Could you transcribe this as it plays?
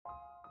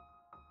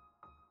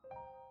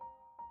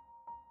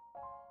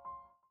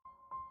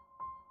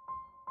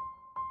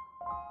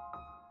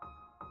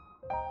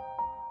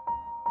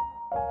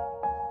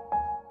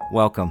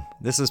Welcome.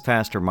 This is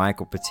Pastor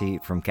Michael Petit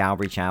from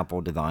Calvary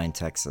Chapel, Devine,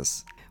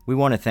 Texas. We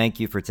want to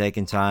thank you for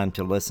taking time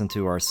to listen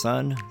to our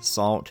Son,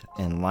 Salt,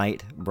 and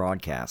Light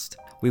broadcast.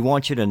 We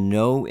want you to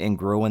know and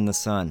grow in the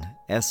Son,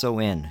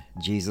 S-O-N,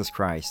 Jesus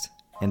Christ,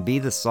 and be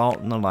the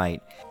salt and the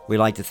light. We'd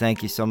like to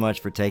thank you so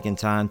much for taking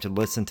time to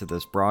listen to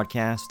this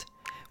broadcast.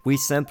 We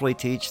simply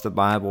teach the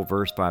Bible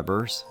verse by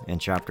verse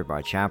and chapter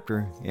by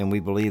chapter, and we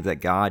believe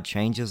that God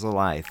changes a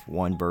life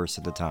one verse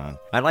at a time.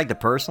 I'd like to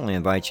personally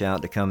invite you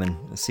out to come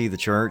and see the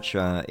church.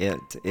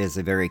 It is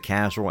a very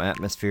casual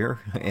atmosphere,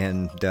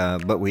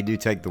 but we do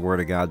take the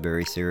Word of God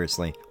very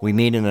seriously. We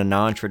meet in a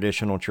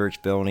non-traditional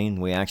church building.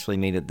 We actually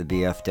meet at the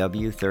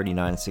VFW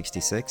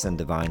 3966 in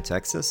Devine,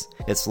 Texas.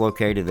 It's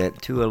located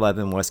at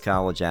 211 West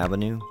College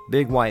Avenue,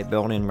 big white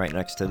building right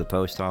next to the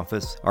post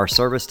office. Our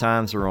service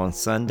times are on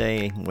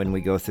Sunday when we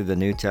go through the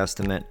New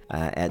Testament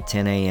at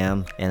 10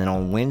 a.m. and then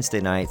on Wednesday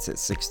nights at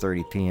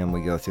 6:30 p.m.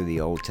 we go through the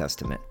Old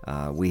Testament.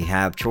 We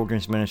have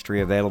children's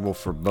ministry available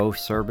for both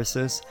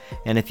services,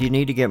 and if you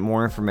need to get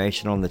more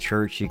information on the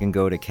church, you can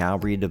go to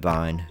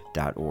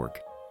calvarydevine.org.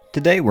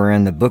 Today we're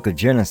in the book of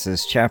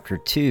Genesis, chapter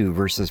 2,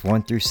 verses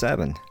 1 through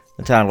 7.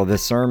 The title of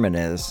this sermon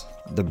is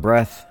The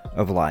Breath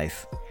of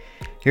Life.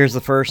 Here's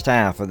the first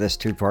half of this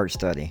two-part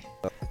study.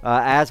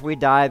 As we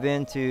dive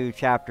into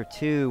chapter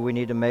 2, we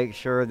need to make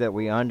sure that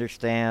we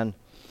understand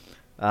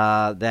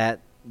that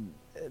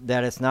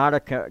it's not a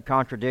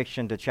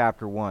contradiction to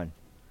chapter 1.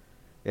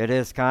 It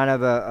is kind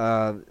of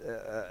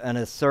an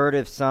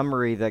assertive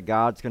summary that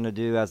God's going to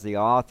do as the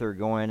author,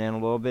 going in a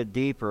little bit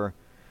deeper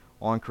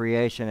on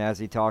creation as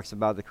he talks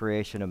about the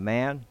creation of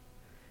man,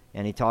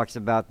 and he talks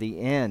about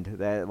the end,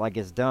 that like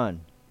it's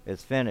done,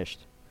 it's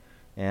finished.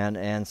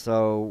 And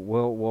so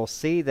we'll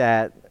see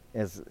that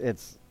as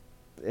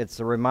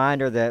it's a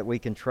reminder that we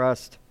can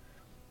trust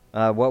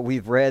what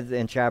we've read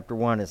in chapter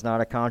 1. It's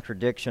not a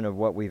contradiction of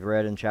what we've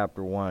read in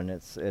chapter 1.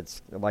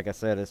 It's like I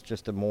said, it's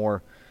just a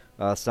more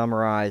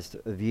summarized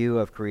view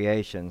of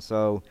creation.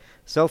 So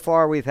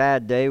far we've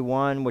had day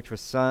 1, which was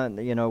sun,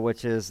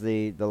 which is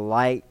the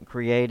light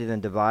created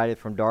and divided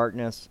from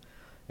darkness.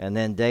 And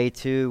then day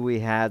 2 we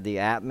had the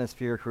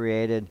atmosphere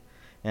created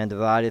and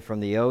divided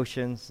from the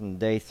oceans. And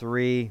day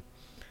 3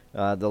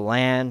 the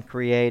land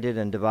created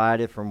and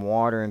divided from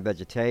water and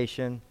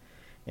vegetation.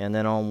 And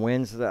then on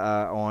Wednesday,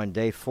 on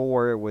day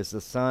 4, it was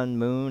the sun,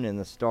 moon, and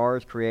the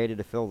stars created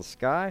to fill the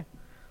sky.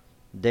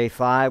 Day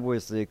 5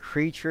 was the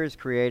creatures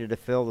created to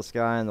fill the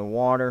sky and the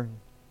water.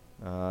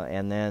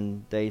 And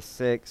then day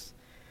 6,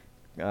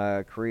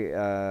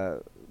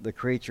 the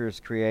creatures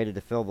created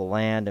to fill the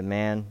land, and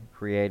man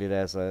created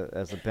as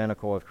a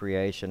pinnacle of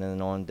creation. And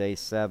then on day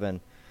 7,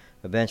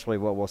 eventually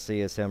what we'll see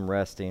is him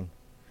resting.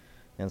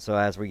 And so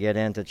as we get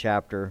into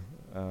chapter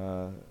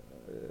 2,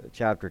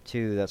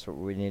 that's what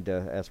we need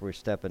to, as we're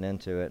stepping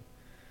into it.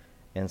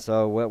 And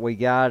so what we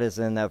got is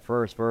in that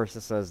first verse,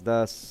 it says,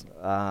 "Thus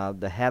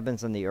the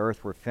heavens and the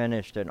earth were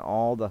finished, and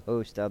all the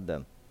host of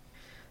them."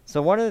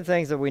 So one of the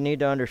things that we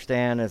need to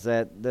understand is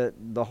that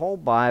the whole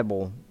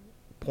Bible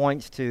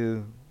points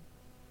to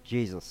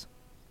Jesus.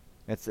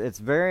 It's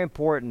very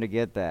important to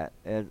get that.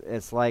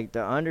 It's like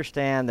to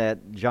understand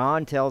that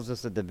John tells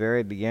us at the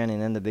very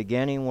beginning, "In the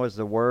beginning was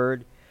the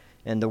Word,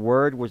 and the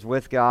Word was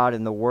with God,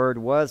 and the Word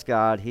was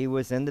God. He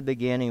was in the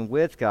beginning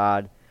with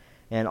God,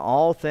 and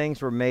all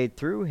things were made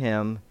through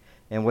him,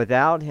 and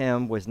without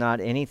him was not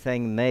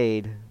anything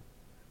made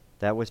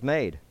that was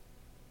made."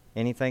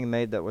 Anything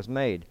made that was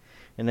made.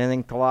 And then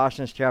in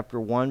Colossians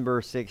chapter 1,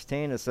 verse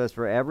 16, it says,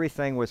 "For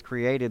everything was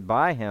created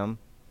by him,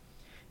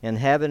 in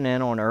heaven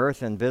and on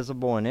earth, and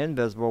visible and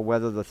invisible,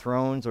 whether the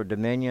thrones or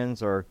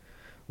dominions or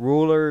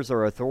rulers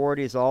or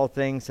authorities, all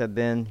things have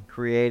been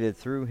created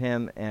through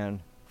him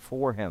and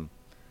for him."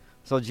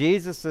 So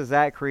Jesus is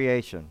that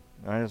creation.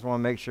 I just want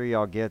to make sure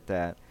y'all get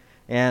that.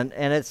 And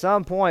at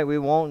some point we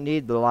won't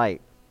need the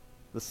light.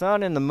 The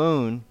sun and the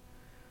moon.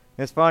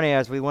 It's funny,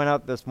 as we went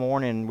up this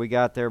morning, we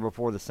got there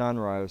before the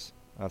sunrise,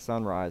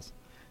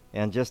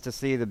 and just to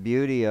see the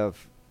beauty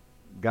of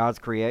God's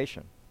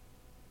creation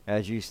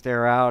as you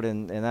stare out,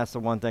 and that's the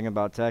one thing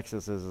about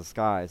Texas is the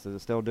skies. Is it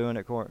still doing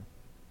it, Court?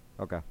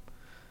 Okay.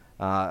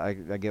 I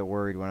get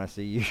worried when I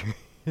see you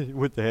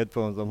with the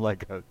headphones. I'm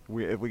like,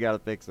 if we got to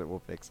fix it, we'll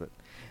fix it.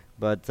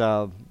 But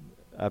I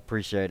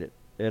appreciate it.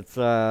 It's,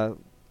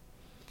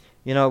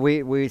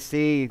 we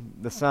see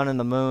the sun and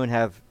the moon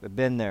have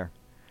been there.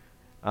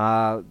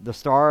 The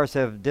stars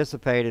have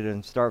dissipated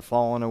and start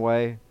falling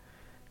away.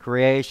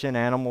 Creation,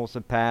 animals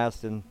have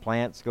passed, and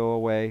plants go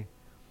away.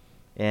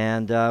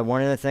 And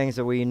one of the things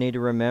that we need to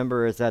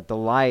remember is that the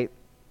light,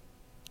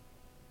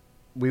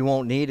 we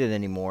won't need it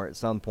anymore at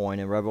some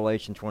point. In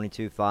Revelation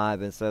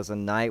 22:5, it says,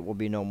 "And night will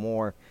be no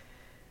more,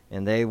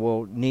 and they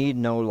will need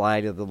no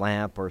light of the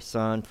lamp or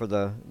sun, for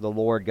the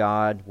Lord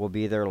God will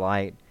be their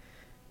light,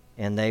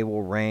 and they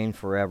will reign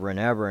forever and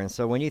ever." And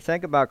so when you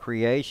think about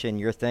creation,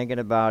 you're thinking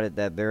about at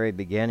that very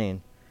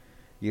beginning.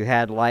 You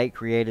had light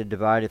created,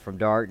 divided from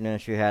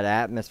darkness. You had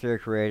atmosphere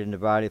created and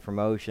divided from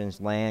oceans,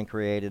 land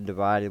created,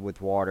 divided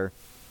with water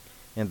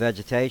and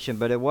vegetation.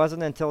 But it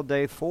wasn't until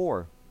day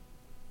 4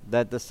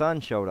 that the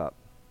sun showed up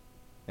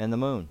and the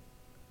moon.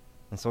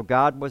 And so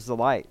God was the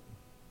light.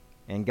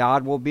 And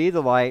God will be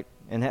the light,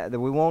 and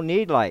we won't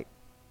need light.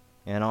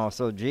 And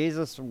also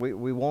Jesus,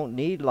 we won't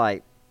need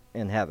light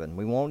in heaven.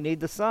 We won't need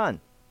the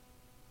sun,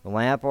 the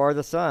lamp or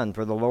the sun.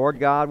 For the Lord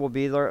God will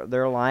be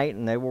their light,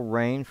 and they will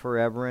reign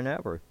forever and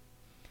ever.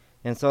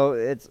 And so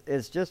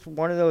it's just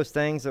one of those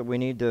things that we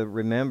need to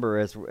remember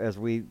as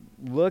we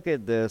look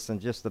at this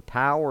and just the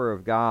power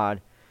of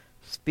God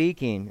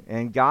speaking.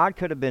 And God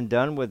could have been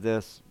done with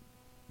this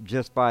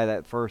just by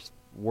that first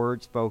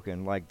word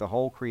spoken, like the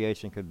whole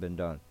creation could have been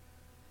done.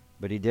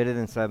 But he did it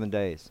in 7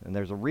 days, and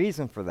there's a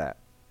reason for that.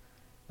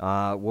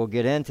 We'll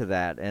get into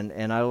that.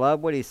 And I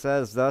love what he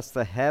says, thus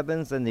the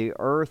heavens and the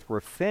earth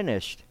were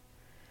finished,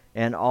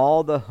 and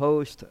all the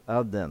host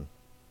of them.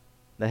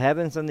 The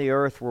heavens and the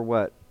earth were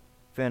what?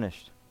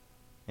 Finished.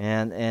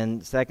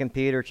 And 2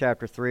 Peter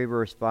chapter 3,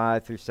 verse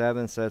 5 through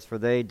 7 says, for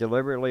they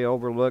deliberately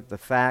overlooked the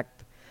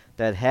fact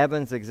that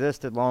heavens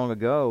existed long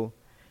ago,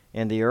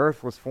 and the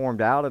earth was formed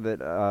out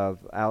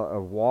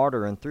of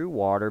water and through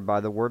water by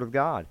the word of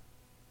God.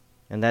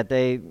 And that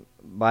they,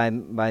 by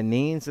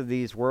means of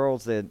these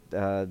worlds that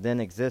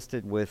then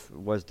existed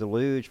was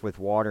deluged with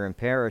water and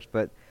perished.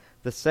 But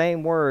the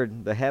same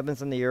word, the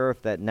heavens and the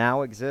earth that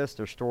now exist,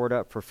 are stored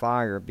up for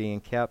fire,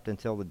 being kept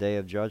until the day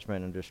of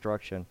judgment and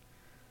destruction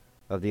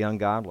of the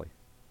ungodly.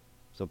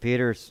 So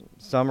Peter's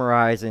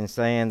summarizing,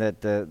 saying that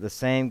the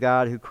same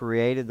God who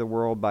created the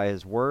world by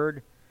his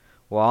word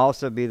will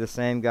also be the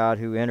same God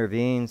who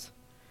intervenes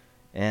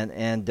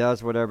and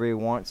does whatever he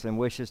wants and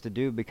wishes to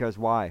do, because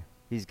why?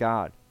 He's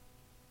God.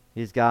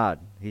 He's God.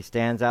 He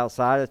stands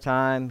outside of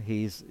time.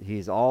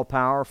 He's all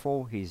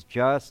powerful. He's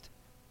just.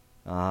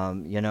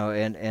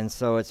 And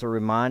so it's a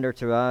reminder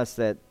to us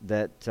that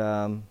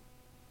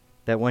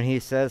when he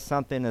says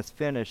something is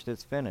finished,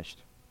 it's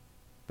finished.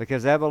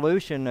 Because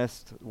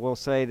evolutionists will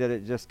say that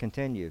it just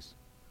continues.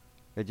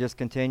 It just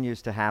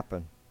continues to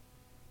happen.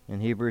 In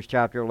Hebrews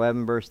chapter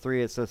 11, verse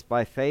 3, it says,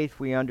 by faith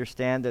we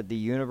understand that the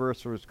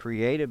universe was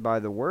created by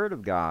the word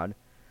of God,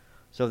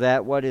 so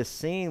that what is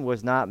seen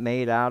was not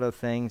made out of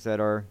things that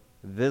are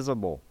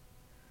visible.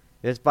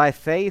 It's by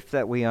faith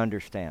that we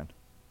understand.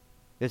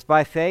 It's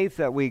by faith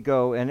that we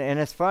go, and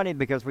it's funny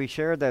because we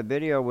shared that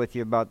video with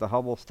you about the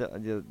Hubble,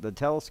 the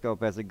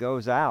telescope as it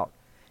goes out.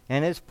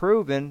 And it's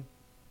proven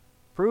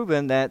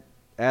that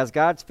as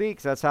God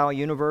speaks, that's how the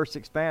universe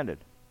expanded.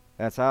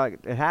 That's how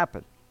it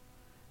happened.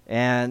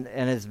 And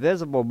it's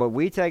visible, but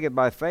we take it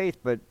by faith,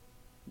 but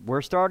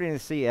we're starting to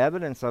see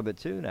evidence of it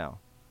too now.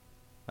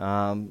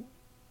 And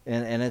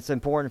it's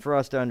important for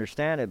us to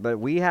understand it, but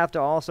we have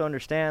to also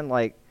understand,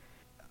 like,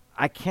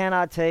 I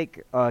cannot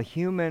take a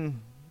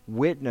human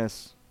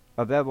witness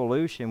of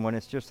evolution when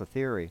it's just a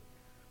theory.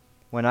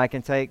 When I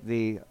can take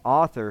the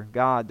author,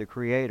 God, the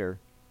creator,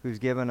 who's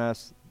given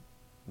us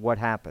what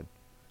happened.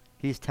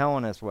 He's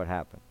telling us what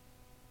happened.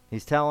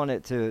 He's telling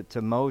it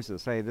to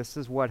Moses, hey, this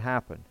is what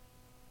happened.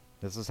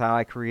 This is how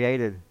I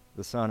created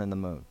the sun and the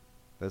moon.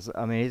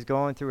 He's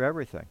going through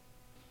everything.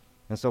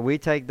 And so we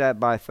take that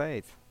by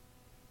faith.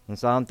 In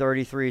Psalm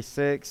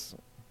 33:6,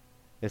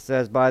 it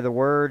says, by the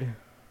word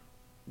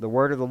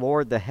of the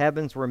Lord, the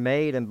heavens were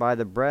made, and by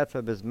the breath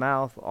of his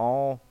mouth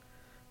all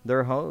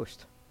their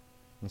host.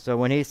 And so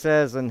when he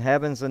says, and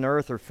heavens and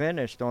earth are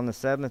finished, on the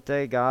seventh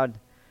day, God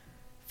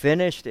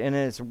finished in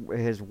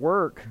his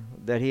work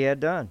that he had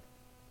done.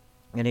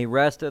 And he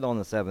rested on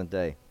the seventh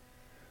day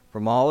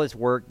from all his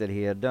work that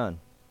he had done.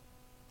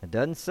 It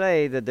doesn't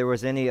say that there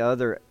was any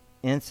other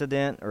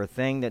incident or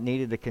thing that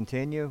needed to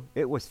continue.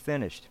 It was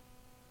finished.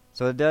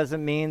 So it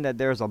doesn't mean that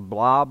there's a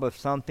blob of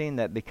something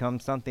that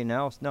becomes something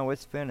else. No,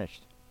 it's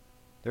finished.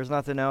 There's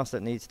nothing else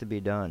that needs to be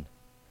done.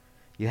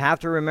 You have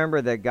to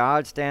remember that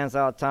God stands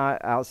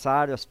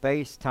outside of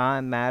space,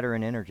 time, matter,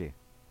 and energy.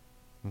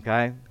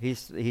 Okay?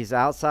 He's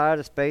outside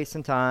of space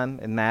and time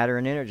and matter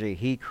and energy.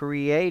 He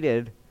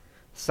created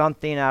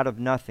something out of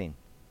nothing.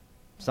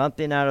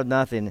 Something out of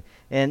nothing.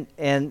 And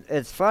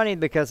it's funny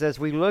because as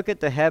we look at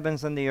the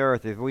heavens and the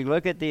earth, if we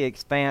look at the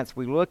expanse,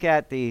 we look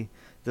at the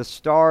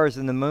stars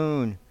and the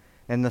moon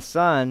and the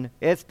sun,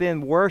 it's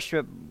been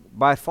worshipped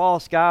by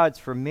false gods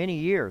for many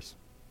years.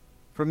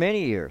 For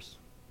many years.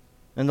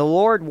 And the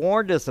Lord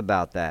warned us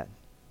about that.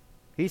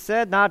 He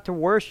said not to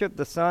worship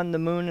the sun, the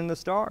moon, and the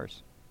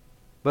stars.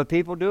 But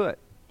people do it,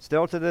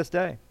 still to this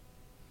day.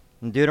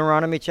 In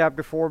Deuteronomy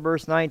chapter 4,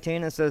 verse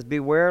 19, it says,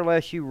 beware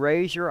lest you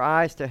raise your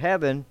eyes to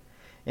heaven,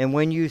 and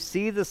when you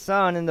see the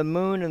sun and the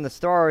moon and the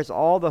stars,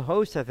 all the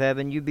hosts of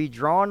heaven, you be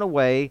drawn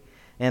away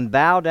and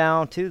bow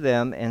down to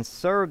them and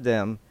serve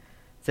them,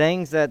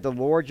 things that the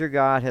Lord your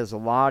God has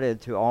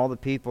allotted to all the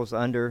peoples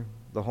under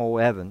the whole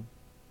heaven.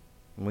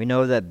 And we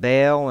know that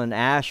Baal and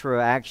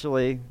Asherah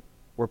actually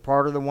were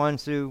part of the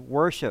ones who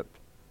worshiped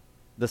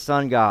the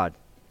sun god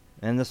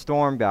and the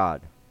storm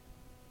god.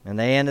 And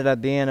they ended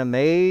up being a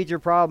major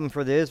problem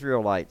for the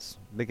Israelites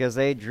because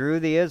they drew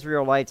the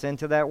Israelites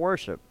into that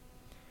worship.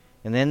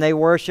 And then they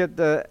worshiped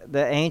the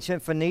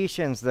ancient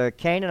Phoenicians. The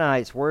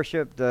Canaanites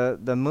worshiped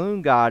the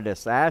moon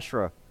goddess,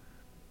 Asherah,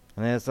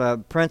 And there's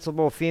a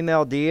principal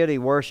female deity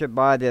worshipped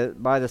by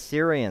the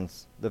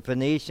Syrians, the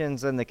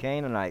Phoenicians, and the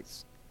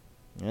Canaanites.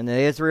 And the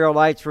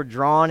Israelites were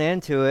drawn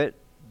into it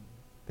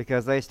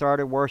because they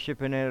started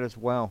worshiping it as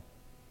well.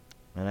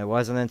 And it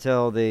wasn't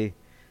until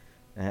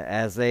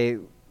as they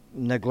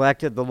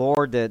neglected the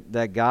Lord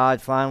that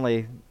God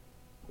finally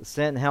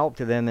sent help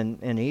to them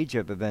in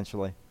Egypt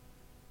eventually.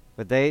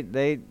 But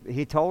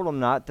he told them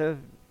not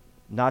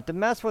to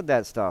mess with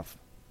that stuff,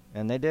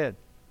 and they did.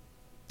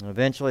 And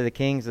eventually the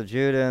kings of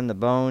Judah and the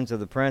bones of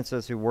the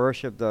princes who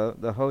worshiped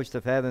the host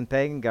of heaven,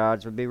 pagan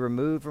gods, would be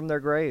removed from their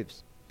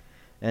graves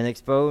and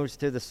exposed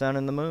to the sun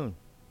and the moon.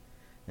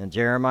 In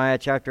Jeremiah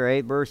chapter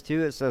 8, verse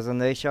 2, it says,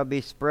 "And they shall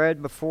be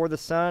spread before the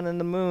sun and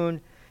the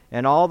moon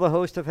and all the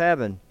host of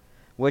heaven,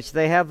 which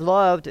they have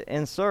loved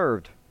and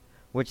served,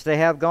 which they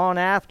have gone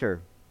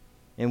after,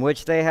 in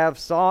which they have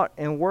sought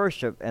and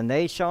worshipped, and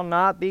they shall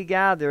not be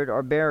gathered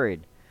or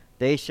buried.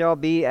 They shall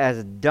be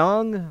as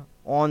dung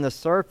on the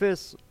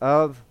surface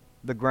of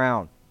the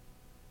ground."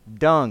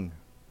 Dung.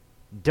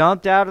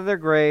 Dumped out of their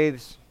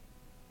graves,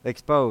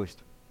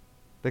 exposed.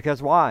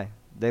 Because why?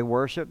 They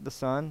worship the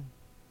sun.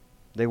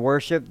 They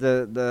worship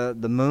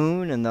the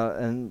moon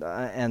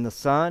and the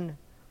sun.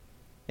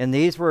 And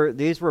these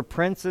were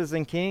princes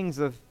and kings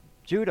of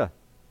Judah.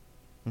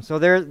 And so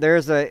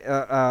there's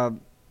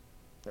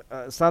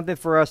something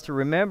for us to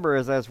remember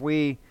is as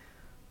we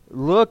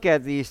look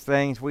at these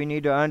things, we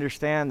need to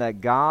understand that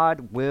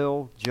God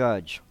will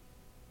judge.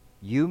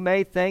 You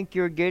may think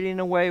you're getting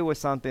away with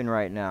something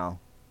right now,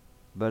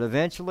 but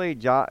eventually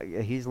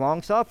he's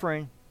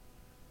long-suffering,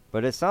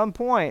 but at some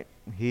point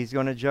he's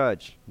going to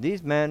judge.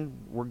 These men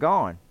were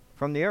gone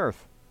from the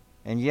earth,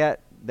 and yet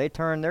they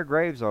turned their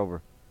graves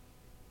over.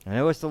 And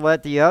it was to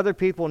let the other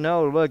people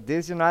know, look,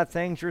 these are not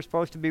things you're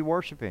supposed to be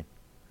worshiping.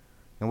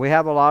 And we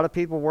have a lot of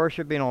people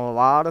worshiping a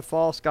lot of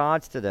false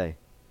gods today.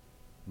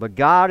 But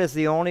God is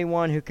the only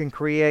one who can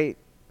create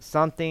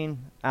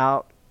something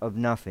out of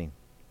nothing.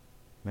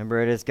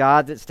 Remember, it is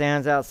God that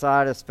stands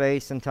outside of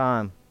space and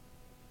time.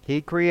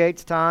 He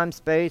creates time,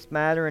 space,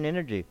 matter, and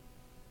energy.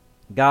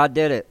 God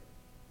did it.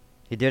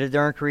 He did it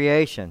during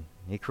creation.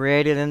 He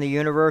created in the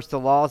universe the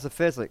laws of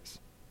physics.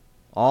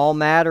 All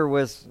matter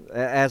was,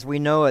 as we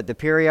know it, the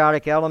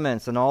periodic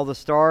elements and all the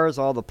stars,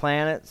 all the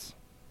planets,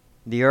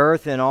 the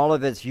earth and all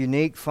of its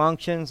unique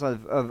functions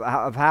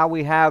of how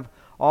we have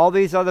all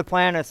these other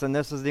planets, and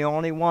this is the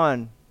only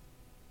one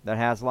that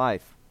has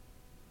life.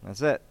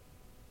 That's it.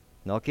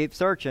 They'll keep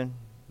searching,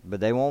 but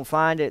they won't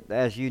find it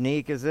as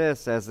unique as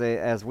this,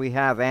 as we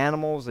have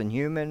animals and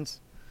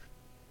humans.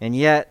 And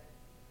yet,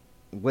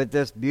 with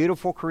this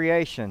beautiful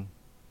creation,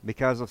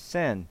 because of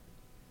sin,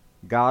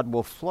 God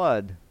will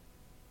flood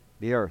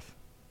the earth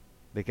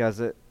because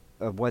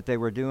of what they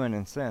were doing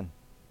in sin.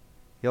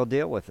 He'll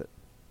deal with it.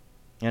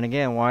 And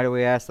again, why do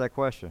we ask that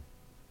question?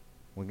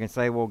 We can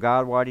say, well,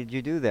 God, why did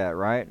you do that,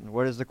 right?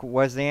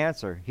 What's the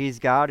answer? He's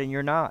God and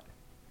you're not.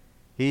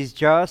 He's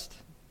just,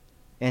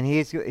 and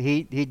he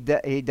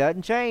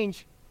doesn't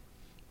change,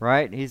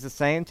 right? He's the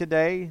same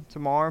today,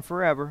 tomorrow, and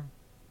forever.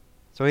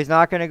 So he's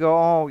not going to go,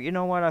 oh, you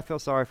know what? I feel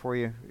sorry for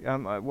you.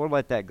 We'll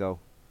let that go.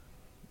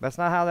 That's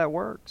not how that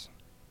works.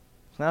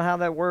 It's not how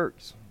that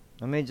works.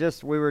 I mean,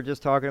 we were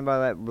just talking about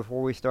that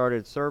before we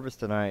started service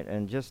tonight,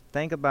 and just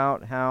think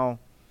about how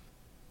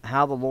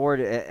the Lord,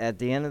 at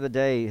the end of the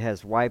day,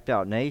 has wiped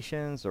out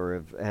nations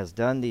or has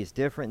done these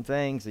different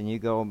things, and you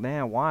go,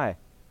 man, why?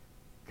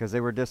 Because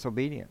they were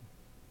disobedient.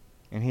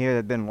 And he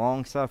had been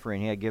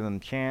long-suffering. He had given them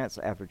chance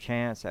after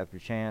chance after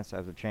chance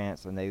after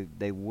chance, and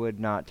they would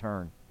not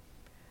turn.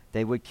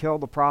 They would kill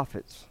the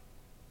prophets.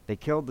 They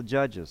killed the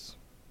judges,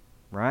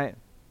 right?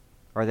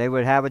 Or they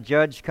would have a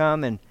judge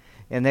come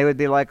and they would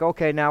be like,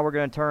 okay, now we're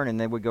going to turn, and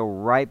they would go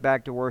right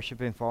back to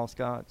worshiping false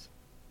gods.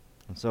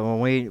 And so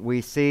when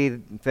we see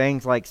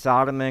things like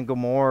Sodom and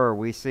Gomorrah,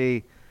 we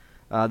see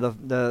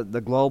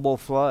the global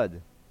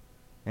flood,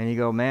 and you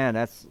go, man,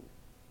 it's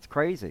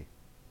crazy.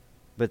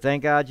 But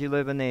thank God you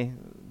live in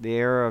the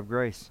era of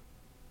grace,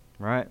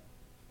 right?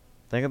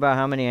 Think about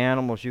how many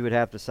animals you would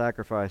have to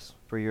sacrifice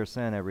for your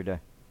sin every day,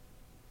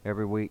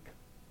 every week.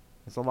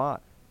 It's a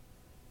lot.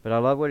 But I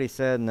love what he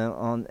said, and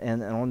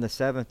on the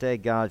seventh day,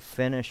 God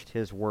finished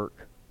his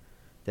work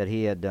that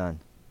he had done.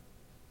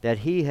 That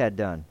he had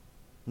done.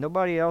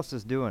 Nobody else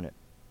is doing it.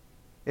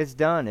 It's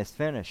done. It's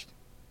finished.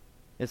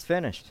 It's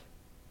finished.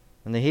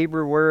 And the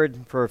Hebrew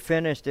word for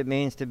finished, it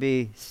means to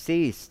be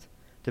ceased,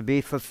 to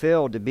be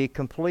fulfilled, to be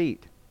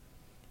complete.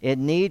 It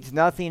needs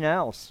nothing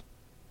else.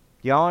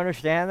 Do y'all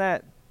understand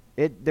that?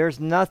 There's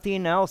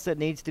nothing else that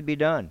needs to be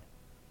done.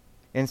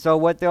 And so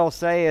what they'll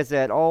say is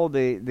that,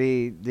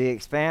 the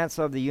expanse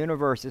of the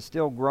universe is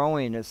still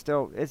growing.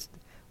 It's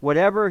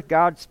whatever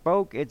God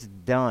spoke, it's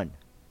done.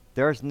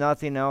 There's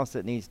nothing else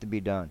that needs to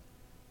be done.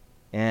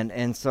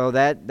 And so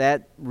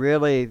that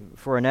really,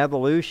 for an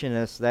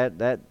evolutionist,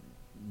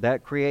 that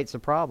creates a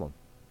problem.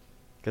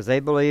 Because they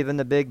believe in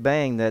the Big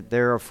Bang, that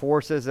there are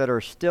forces that are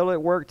still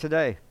at work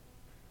today.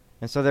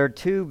 And so there are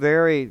two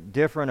very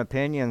different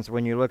opinions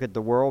when you look at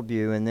the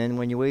worldview. And then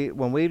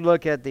when we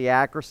look at the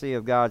accuracy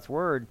of God's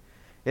Word,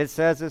 It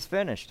says it's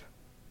finished.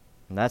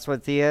 And that's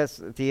what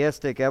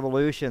theistic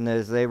evolution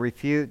is. They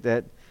refute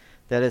that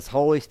it's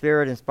Holy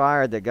Spirit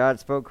inspired, that God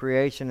spoke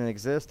creation and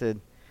existed,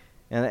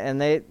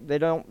 and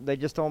they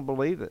just don't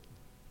believe it.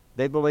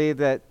 They believe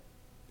that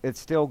it's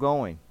still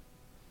going,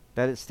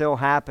 that it's still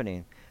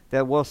happening,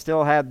 that we'll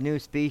still have new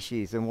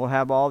species and we'll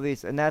have all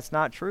these, and that's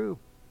not true.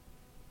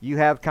 You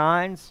have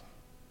kinds,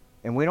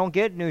 and we don't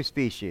get new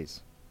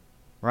species,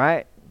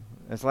 right?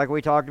 It's like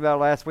we talked about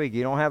last week.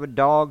 You don't have a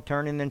dog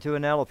turning into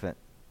an elephant.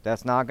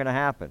 That's not going to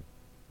happen,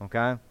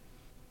 okay?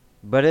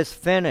 But it's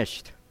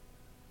finished.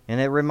 And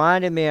it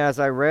reminded me as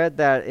I read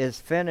that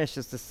it's finished.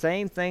 It's the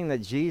same thing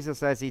that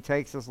Jesus, as he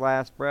takes his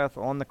last breath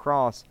on the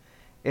cross,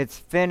 it's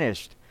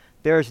finished.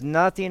 There's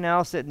nothing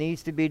else that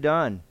needs to be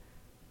done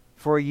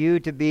for you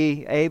to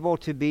be able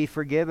to be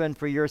forgiven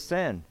for your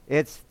sin.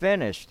 It's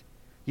finished.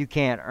 You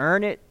can't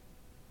earn it,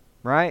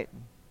 right?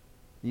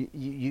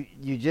 You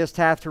just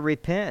have to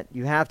repent.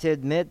 You have to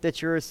admit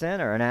that you're a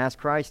sinner and ask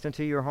Christ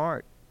into your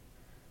heart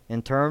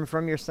and turn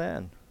from your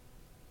sin,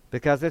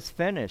 because it's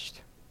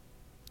finished.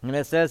 And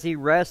it says he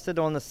rested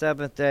on the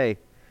seventh day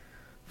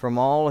from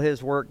all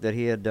his work that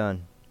he had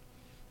done.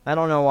 I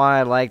don't know why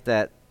I like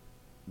that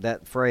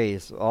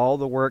phrase, all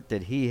the work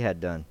that he had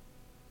done.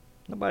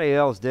 Nobody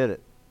else did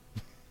it.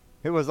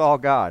 It was all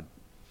God.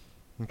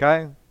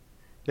 Okay?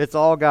 It's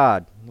all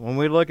God. When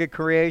we look at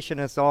creation,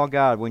 it's all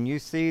God. When you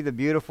see the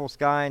beautiful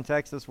sky in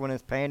Texas when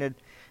it's painted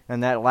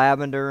and that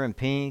lavender and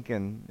pink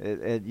and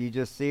you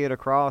just see it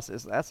across,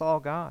 that's all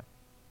God.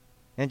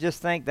 And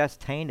just think, that's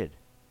tainted.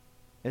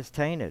 It's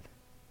tainted.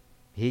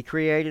 He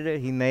created it,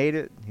 he made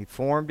it, he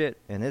formed it,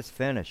 and it's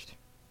finished.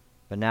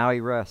 But now he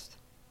rests.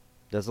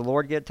 Does the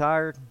Lord get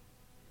tired?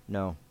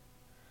 No.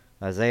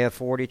 Isaiah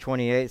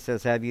 40:28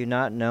 says, "Have you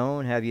not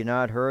known, have you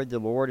not heard, the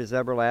Lord is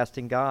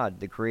everlasting God,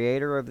 the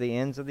creator of the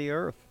ends of the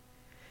earth.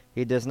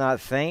 He does not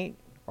faint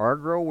or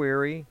grow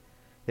weary.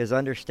 His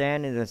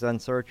understanding is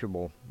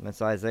unsearchable."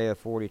 That's Isaiah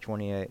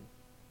 40:28.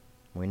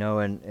 We know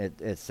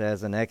it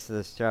says in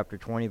Exodus chapter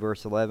 20,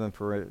 verse 11,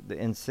 "For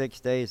in 6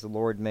 days the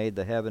Lord made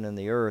the heaven and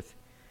the earth,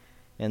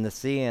 and the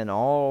sea and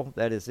all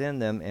that is in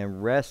them,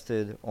 and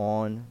rested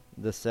on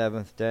the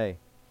seventh day."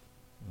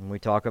 And we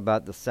talk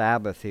about the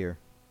Sabbath here.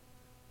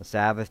 The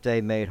Sabbath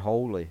day made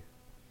holy.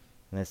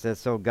 And it says,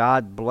 so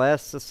God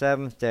blessed the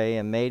seventh day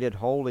and made it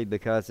holy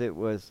because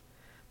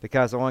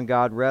on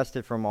God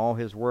rested from all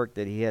his work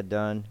that he had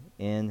done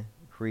in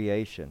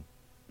creation.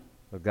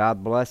 So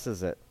God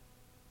blesses it.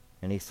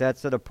 And he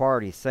sets it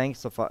apart. He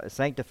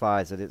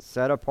sanctifies it. It's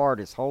set apart.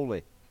 It's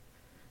holy.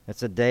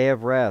 It's a day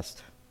of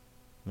rest.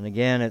 And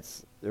again,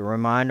 it's a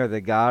reminder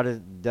that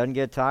God doesn't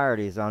get tired.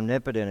 He's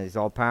omnipotent. He's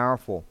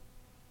all-powerful.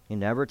 He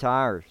never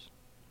tires.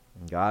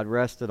 And God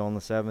rested on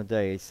the seventh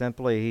day.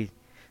 He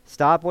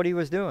stopped what he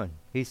was doing.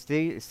 He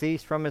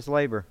ceased from his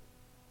labor.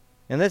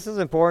 And this is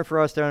important for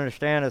us to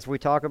understand as we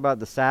talk about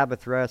the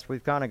Sabbath rest.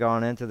 We've kind of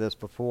gone into this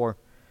before.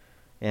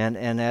 And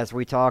as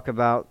we talk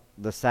about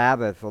the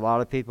Sabbath, a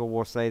lot of people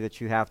will say that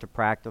you have to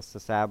practice the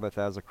Sabbath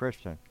as a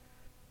Christian.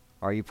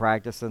 Are you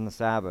practicing the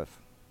Sabbath?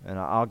 And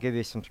I'll give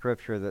you some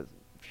scripture that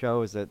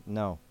shows that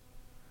no.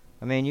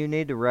 I mean, you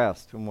need to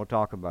rest, and we'll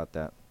talk about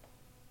that.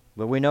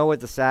 But we know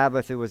with the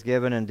Sabbath, it was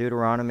given in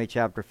Deuteronomy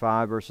chapter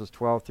 5, verses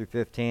 12 through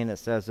 15. It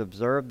says,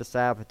 "Observe the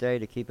Sabbath day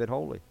to keep it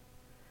holy,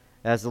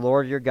 as the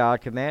Lord your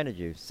God commanded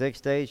you.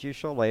 6 days you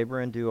shall labor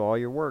and do all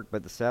your work,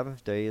 but the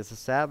seventh day is a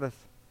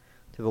Sabbath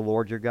to the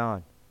Lord your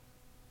God."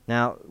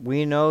 Now,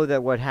 we know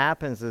that what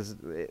happens is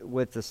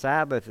with the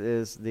Sabbath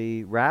is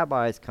the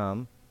rabbis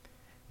come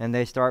and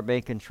they start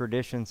making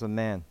traditions of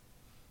men.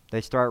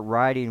 They start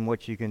writing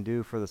what you can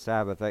do for the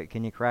Sabbath. Like,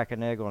 can you crack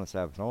an egg on the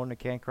Sabbath? No, I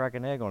can't crack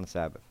an egg on the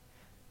Sabbath.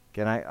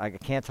 I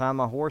can't tie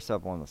my horse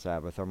up on the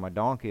Sabbath or my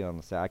donkey on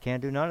the Sabbath. I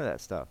can't do none of that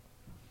stuff.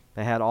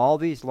 They had all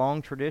these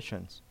long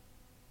traditions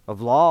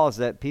of laws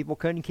that people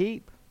couldn't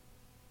keep.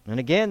 And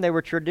again, they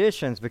were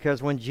traditions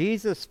because when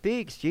Jesus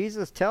speaks,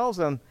 Jesus tells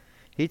them,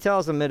 he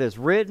tells them it is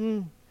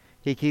written.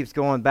 He keeps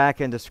going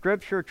back into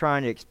Scripture,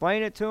 trying to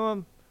explain it to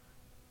them.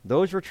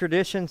 Those were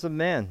traditions of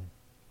men.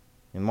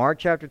 In Mark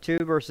chapter 2,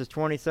 verses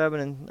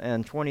 27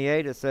 and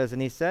 28, it says,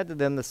 "And he said to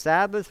them, the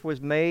Sabbath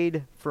was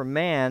made for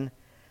man,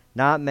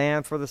 not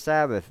man for the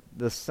Sabbath.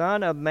 The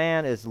Son of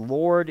Man is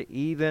Lord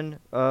even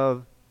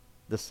of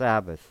the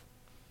Sabbath."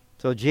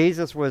 So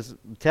Jesus was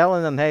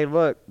telling them, hey,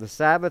 look, the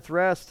Sabbath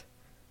rest,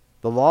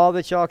 the law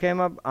that y'all came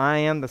up, I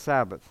am the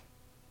Sabbath.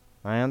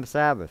 I am the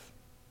Sabbath.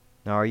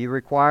 Now, are you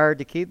required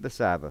to keep the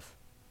Sabbath?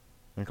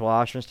 In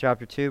Colossians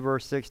chapter 2,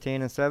 verse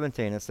 16 and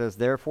 17, it says,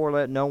 "Therefore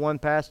let no one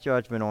pass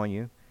judgment on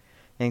you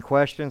in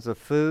questions of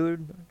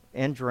food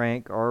and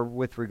drink, or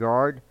with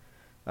regard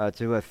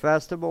to a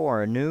festival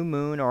or a new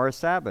moon or a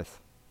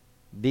Sabbath.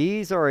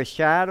 These are a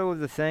shadow of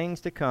the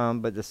things to come,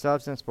 but the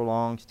substance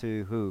belongs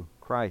to who?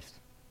 Christ.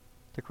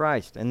 To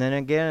Christ." And then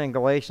again in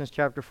Galatians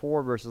chapter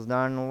 4, verses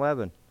 9 and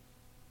 11,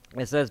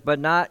 it says, "But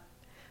not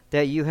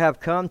that you have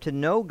come to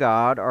know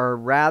God, or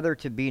rather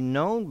to be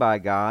known by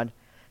God.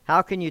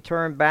 How can you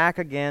turn back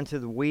again to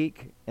the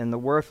weak and the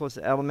worthless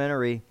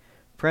elementary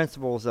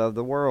principles of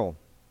the world?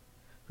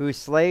 whose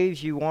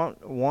slaves you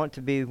want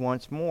to be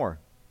once more.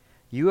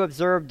 You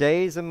observe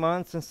days and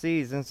months and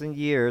seasons and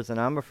years, and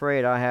I'm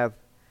afraid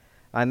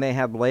I may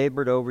have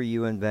labored over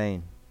you in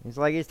vain.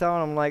 He's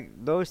telling them, like,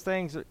 those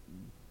things,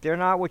 they're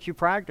not what you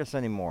practice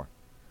anymore.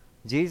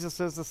 Jesus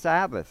is the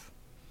Sabbath.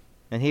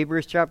 In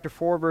Hebrews chapter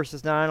 4,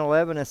 verses 9 and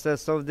 11, it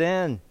says, So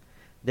then,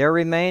 there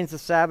remains a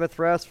Sabbath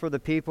rest for the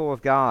people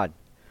of God.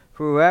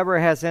 For whoever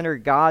has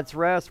entered God's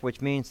rest, which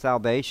means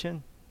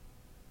salvation,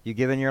 you've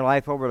given your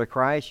life over to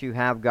Christ, you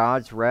have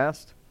God's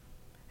rest,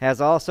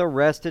 has also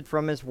rested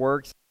from his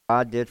works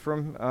God did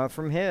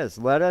from his.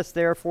 Let us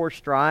therefore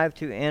strive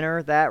to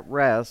enter that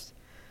rest,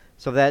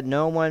 so that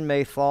no one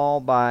may fall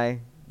by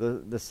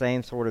the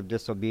same sort of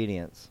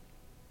disobedience.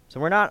 So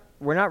we're not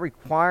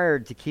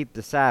required to keep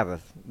the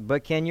Sabbath,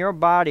 but can your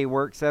body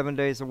work 7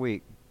 days a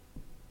week?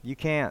 You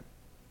can't.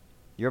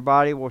 Your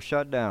body will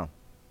shut down.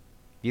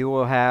 You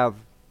will have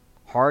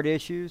heart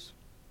issues.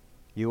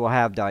 You will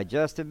have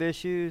digestive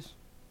issues.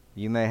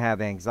 You may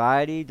have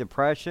anxiety,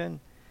 depression,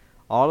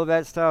 all of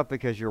that stuff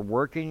because you're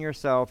working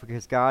yourself,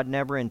 because God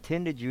never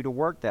intended you to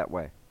work that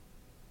way,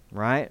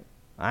 right?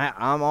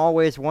 I'm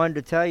always one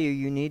to tell you,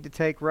 you need to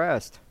take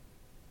rest.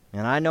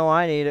 And I know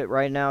I need it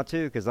right now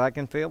too, because I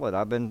can feel it.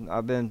 I've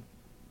been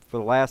for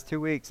the last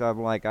 2 weeks,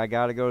 I'm like, I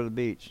got to go to the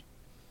beach.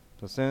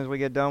 So as soon as we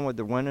get done with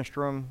the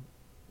Winterstrom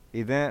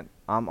event,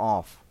 I'm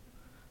off.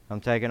 I'm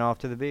taking off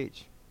to the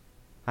beach.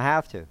 I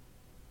have to,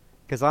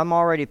 because I'm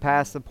already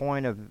past the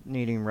point of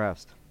needing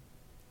rest.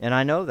 And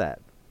I know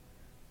that.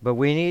 But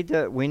we need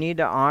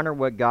to honor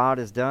what God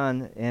has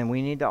done, and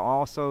we need to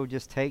also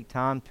just take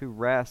time to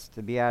rest,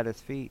 to be at his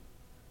feet.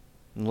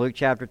 In Luke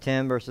chapter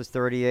 10, verses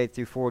 38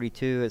 through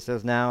 42, it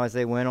says, Now as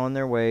they went on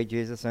their way,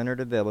 Jesus entered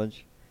a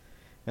village,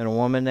 and a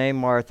woman named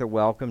Martha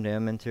welcomed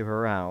him into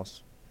her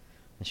house.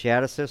 And she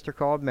had a sister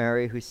called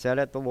Mary, who sat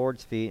at the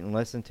Lord's feet and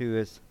listened to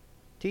his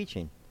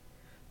teaching.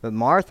 But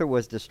Martha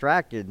was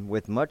distracted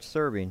with much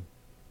serving,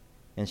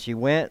 and she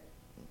went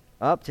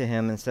up to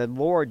him and said,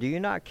 Lord, do you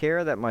not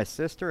care that my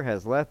sister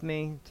has left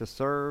me to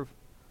serve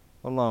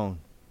alone?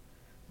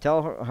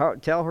 Tell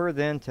her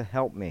then to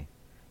help me.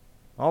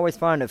 I always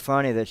find it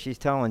funny that she's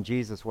telling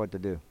Jesus what to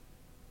do.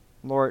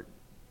 Lord,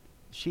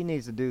 she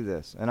needs to do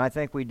this. And I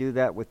think we do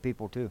that with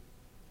people too,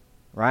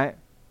 right?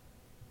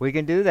 We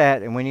can do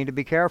that, and we need to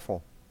be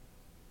careful,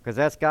 because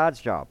that's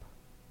God's job.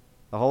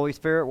 The Holy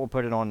Spirit will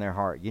put it on their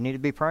heart. You need to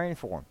be praying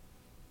for them.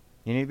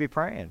 You need to be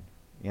praying.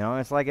 You know,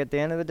 it's like at the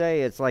end of the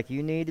day, it's like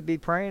you need to be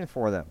praying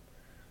for them.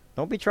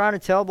 Don't be trying to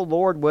tell the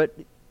Lord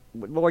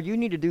Lord, you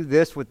need to do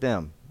this with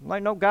them.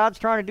 Like, no, God's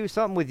trying to do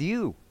something with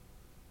you.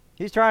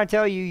 He's trying to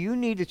tell you, you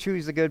need to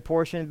choose a good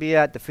portion and be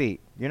at the feet.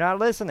 You're not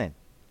listening.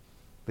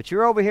 But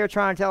you're over here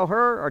trying to tell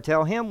her or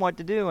tell him what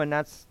to do, and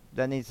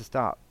that needs to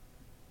stop.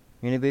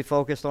 You need to be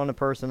focused on the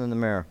person in the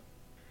mirror.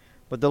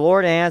 But the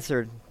Lord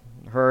answered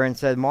her and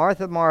said,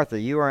 Martha, Martha,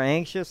 you are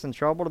anxious and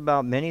troubled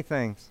about many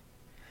things.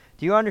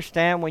 Do you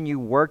understand when you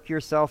work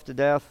yourself to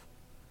death?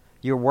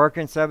 You're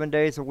working 7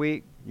 days a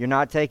week. You're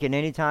not taking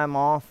any time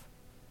off.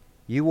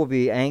 You will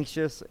be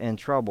anxious and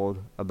troubled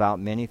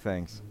about many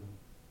things.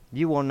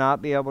 You will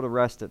not be able to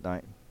rest at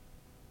night.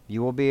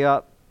 You will be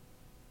up,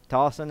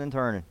 tossing and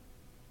turning,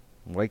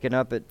 waking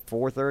up at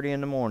 4:30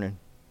 in the morning,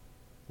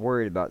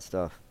 worried about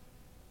stuff.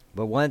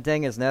 But one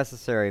thing is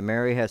necessary.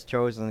 Mary has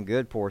chosen the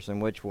good portion,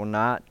 which will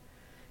not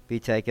be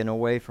taken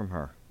away from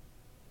her.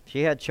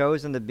 She had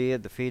chosen to be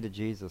at the feet of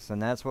Jesus, and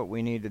that's what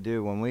we need to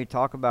do. When we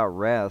talk about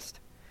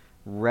rest,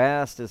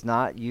 rest is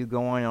not you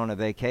going on a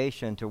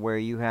vacation to where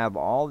you have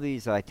all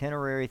these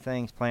itinerary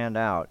things planned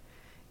out,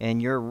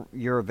 and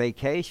your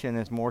vacation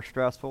is more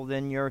stressful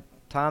than your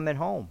time at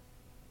home.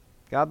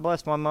 God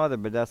bless my mother,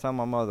 but that's how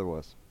my mother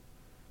was.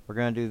 We're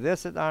going to do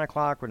this at 9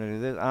 o'clock. We're going to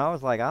do this. And I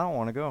was like, I don't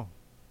want to go.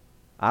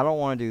 I don't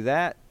want to do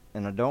that,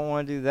 and I don't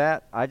want to do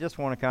that. I just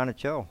want to kind of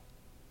chill,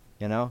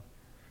 you know.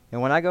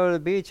 And when I go to the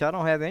beach, I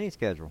don't have any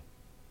schedule.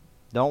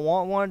 Don't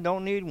want one,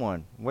 don't need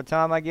one. What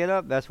time I get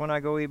up, that's when I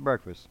go eat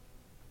breakfast.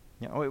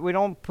 You know, we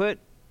don't put,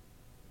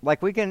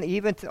 like we can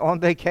even on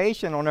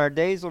vacation, on our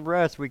days of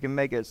rest, we can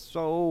make it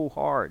so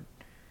hard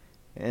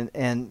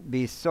and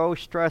be so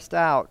stressed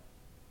out,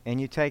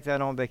 and you take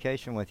that on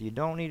vacation with you. You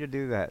don't need to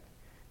do that.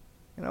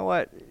 You know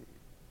what?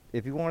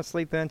 If you want to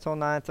sleep in until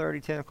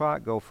 9:30, 10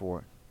 o'clock, go for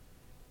it.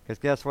 Because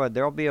guess what?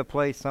 There'll be a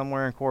place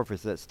somewhere in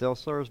Corpus that still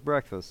serves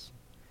breakfast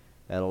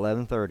at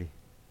 11:30.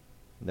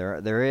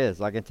 There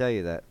is, I can tell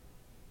you that.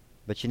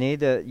 But you need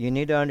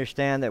to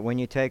understand that when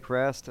you take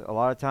rest, a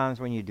lot of times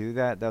when you do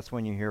that, that's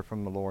when you hear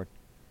from the Lord.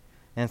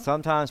 And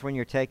sometimes when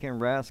you're taking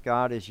rest,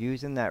 God is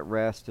using that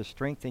rest to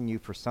strengthen you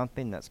for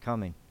something that's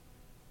coming,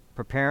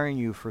 preparing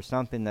you for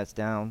something that's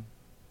down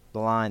the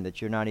line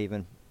that you're not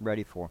even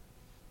ready for.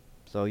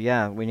 So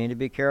yeah, we need to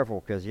be careful,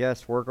 because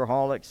yes,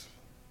 workaholics,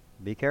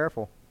 be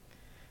careful.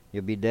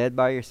 You'll be dead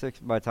by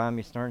the time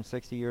you turn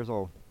 60 years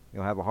old.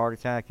 You'll have a heart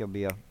attack. You'll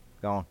be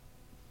gone.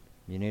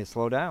 You need to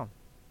slow down.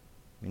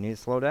 You need to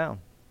slow down.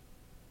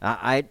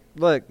 I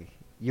look,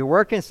 you're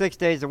working 6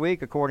 days a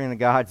week according to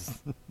God's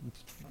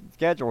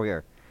schedule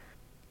here.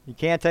 You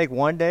can't take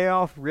one day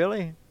off?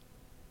 Really?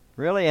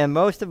 Really, and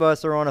most of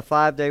us are on a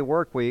 5-day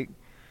work week,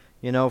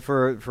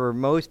 for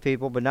most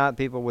people, but not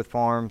people with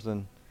farms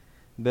and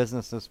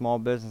businesses, small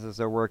businesses.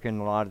 They're working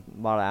a lot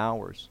of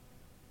hours.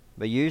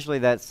 But usually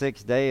that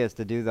 6th day is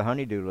to do the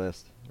honey-do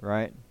list,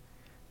 right?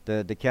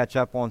 To catch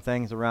up on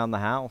things around the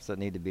house that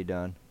need to be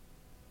done.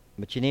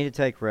 But you need to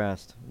take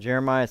rest.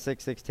 Jeremiah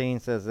 6:16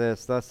 says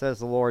this, "Thus says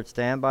the Lord,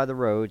 stand by the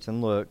roads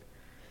and look,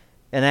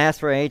 and ask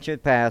for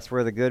ancient paths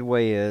where the good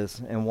way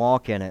is, and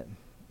walk in it,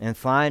 and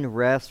find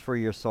rest for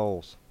your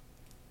souls."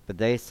 But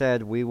they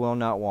said, "We will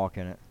not walk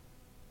in it."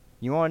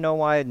 You want to know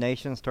why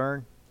nations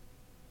turn?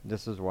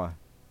 This is why.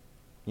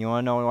 You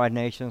want to know why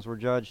nations were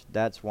judged?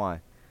 That's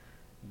why.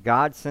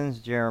 God sends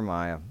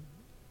Jeremiah,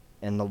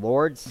 and the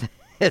Lord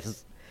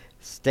says,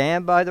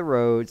 stand by the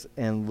roads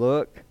and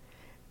look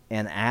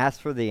and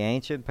ask for the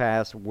ancient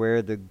paths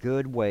where the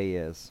good way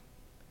is,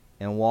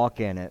 and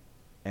walk in it,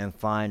 and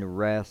find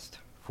rest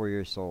for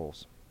your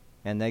souls.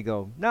 And they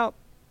go, nope,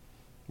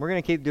 we're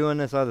going to keep doing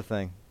this other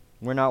thing.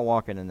 We're not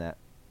walking in that.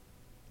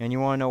 And you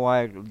want to know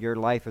why your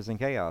life is in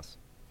chaos,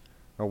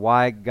 or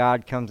why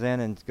God comes in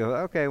and goes,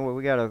 okay, well,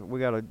 we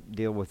gotta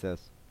deal with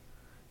this,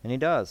 and He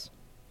does.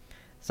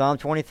 Psalm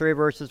 23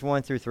 verses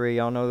 1 through 3.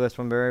 Y'all know this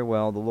one very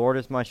well. The Lord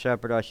is my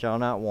shepherd; I shall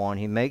not want.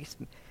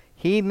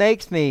 He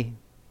makes me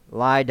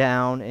lie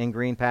down in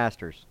green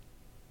pastures.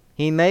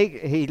 He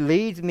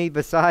leads me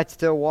beside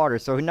still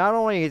waters. So not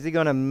only is He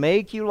going to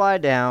make you lie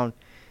down,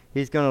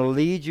 He's going to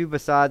lead you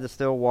beside the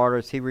still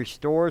waters. He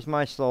restores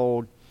my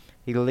soul.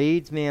 He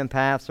leads me in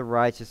paths of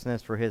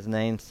righteousness for His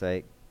name's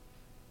sake.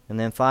 And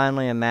then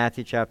finally in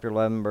Matthew chapter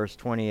 11, verse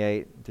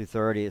 28 through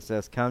 30, it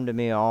says, "Come to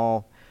me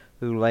all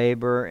who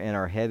labor and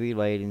are heavy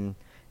laden,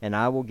 and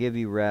I will give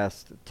you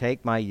rest.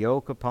 Take my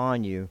yoke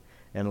upon you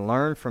and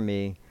learn from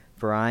me,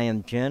 for I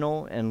am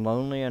gentle and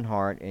lowly in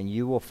heart, and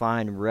you will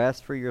find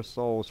rest for your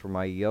souls, for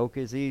my yoke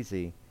is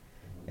easy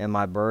and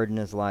my burden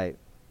is light."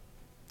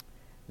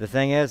 The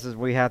thing is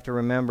we have to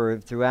remember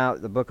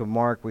throughout the book of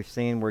Mark, we've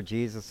seen where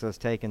Jesus has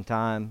taken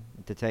time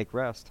to take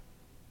rest,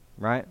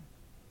 right?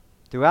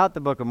 Throughout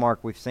the book of Mark,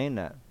 we've seen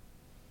that.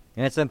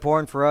 And it's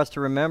important for us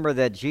to remember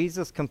that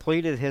Jesus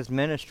completed His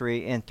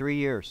ministry in 3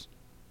 years.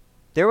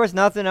 There was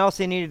nothing else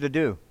He needed to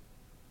do,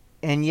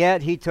 and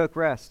yet He took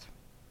rest.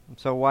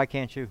 So why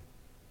can't you?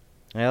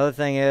 The other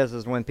thing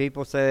is when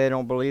people say they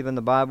don't believe in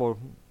the Bible,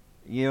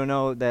 you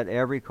know that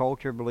every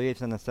culture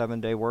believes in a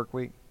 7-day work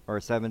week or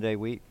a 7-day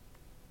week.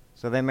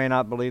 So they may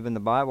not believe in the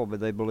Bible, but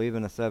they believe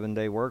in a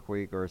 7-day work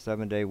week or a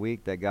 7-day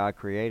week that God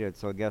created.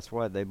 So guess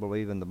what? They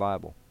believe in the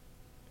Bible.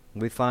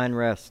 We find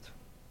rest,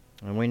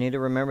 and we need to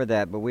remember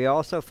that. But we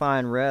also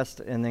find rest,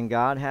 and then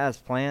God has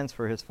plans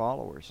for His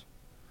followers.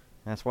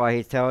 That's why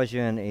He tells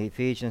you in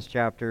Ephesians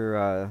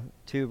chapter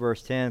 2,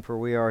 verse 10, "For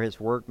we are His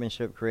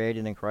workmanship,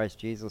 created in Christ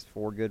Jesus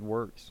for good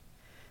works,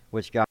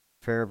 which God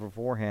prepared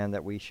beforehand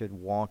that we should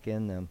walk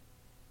in them."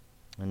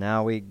 And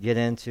now we get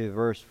into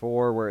verse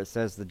 4, where it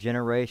says, "The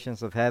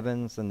generations of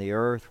heavens and the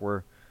earth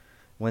were,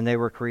 when they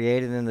were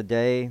created in the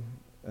day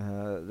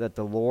that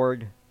the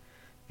Lord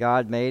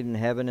God made in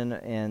heaven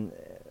and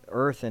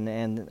earth and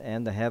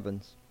the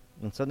heavens."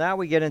 And so now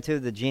we get into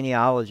the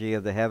genealogy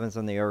of the heavens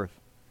and the earth.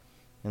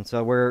 And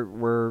so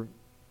we're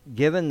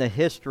given the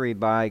history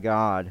by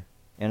God,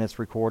 and it's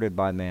recorded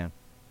by man.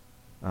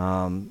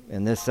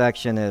 And this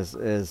section is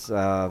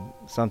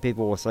some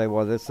people will say,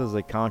 well, this is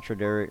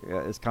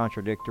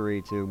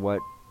contradictory to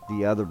what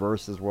the other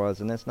verses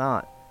was, and it's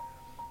not.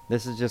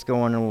 This is just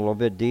going a little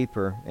bit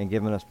deeper and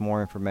giving us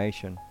more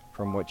information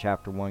from what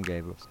chapter 1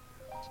 gave us.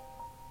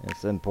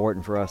 It's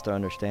important for us to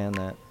understand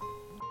that.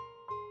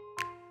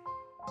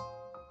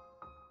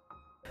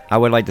 I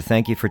would like to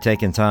thank you for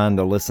taking time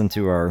to listen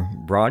to our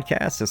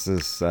broadcast. This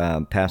is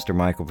Pastor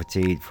Michael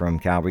Petit from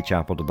Calvary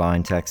Chapel,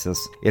 Devine,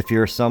 Texas. If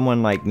you're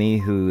someone like me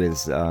who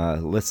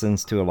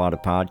listens to a lot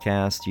of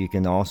podcasts, you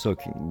can also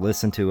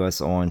listen to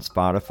us on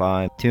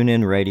Spotify,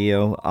 TuneIn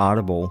Radio,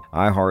 Audible,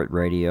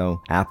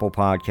 iHeartRadio, Apple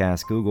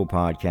Podcasts, Google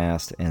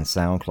Podcasts, and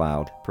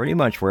SoundCloud. Pretty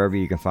much wherever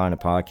you can find a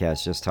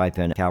podcast, just type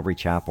in Calvary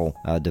Chapel,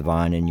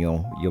 Devine, and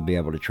you'll be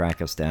able to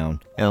track us down.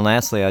 And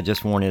lastly, I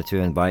just wanted to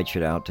invite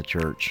you out to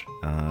church.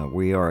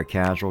 We are a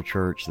casual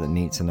church that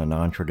meets in a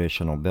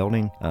non-traditional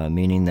building,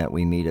 meaning that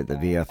we meet at the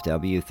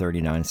VFW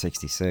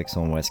 3966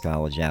 on West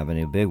College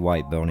Avenue, big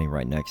white building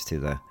right next to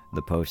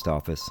the post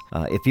office.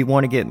 If you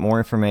want to get more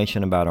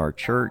information about our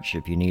church,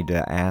 if you need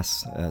to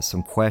ask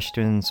some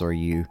questions, or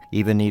you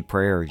even need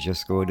prayer,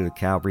 just go to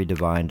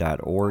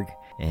calvarydevine.org.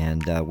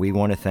 And we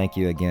want to thank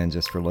you again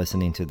just for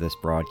listening to this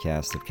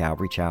broadcast of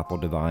Calvary Chapel,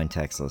 Devine,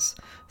 Texas,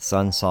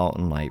 Sun, Salt,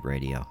 and Light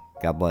Radio.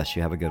 God bless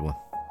you. Have a good one.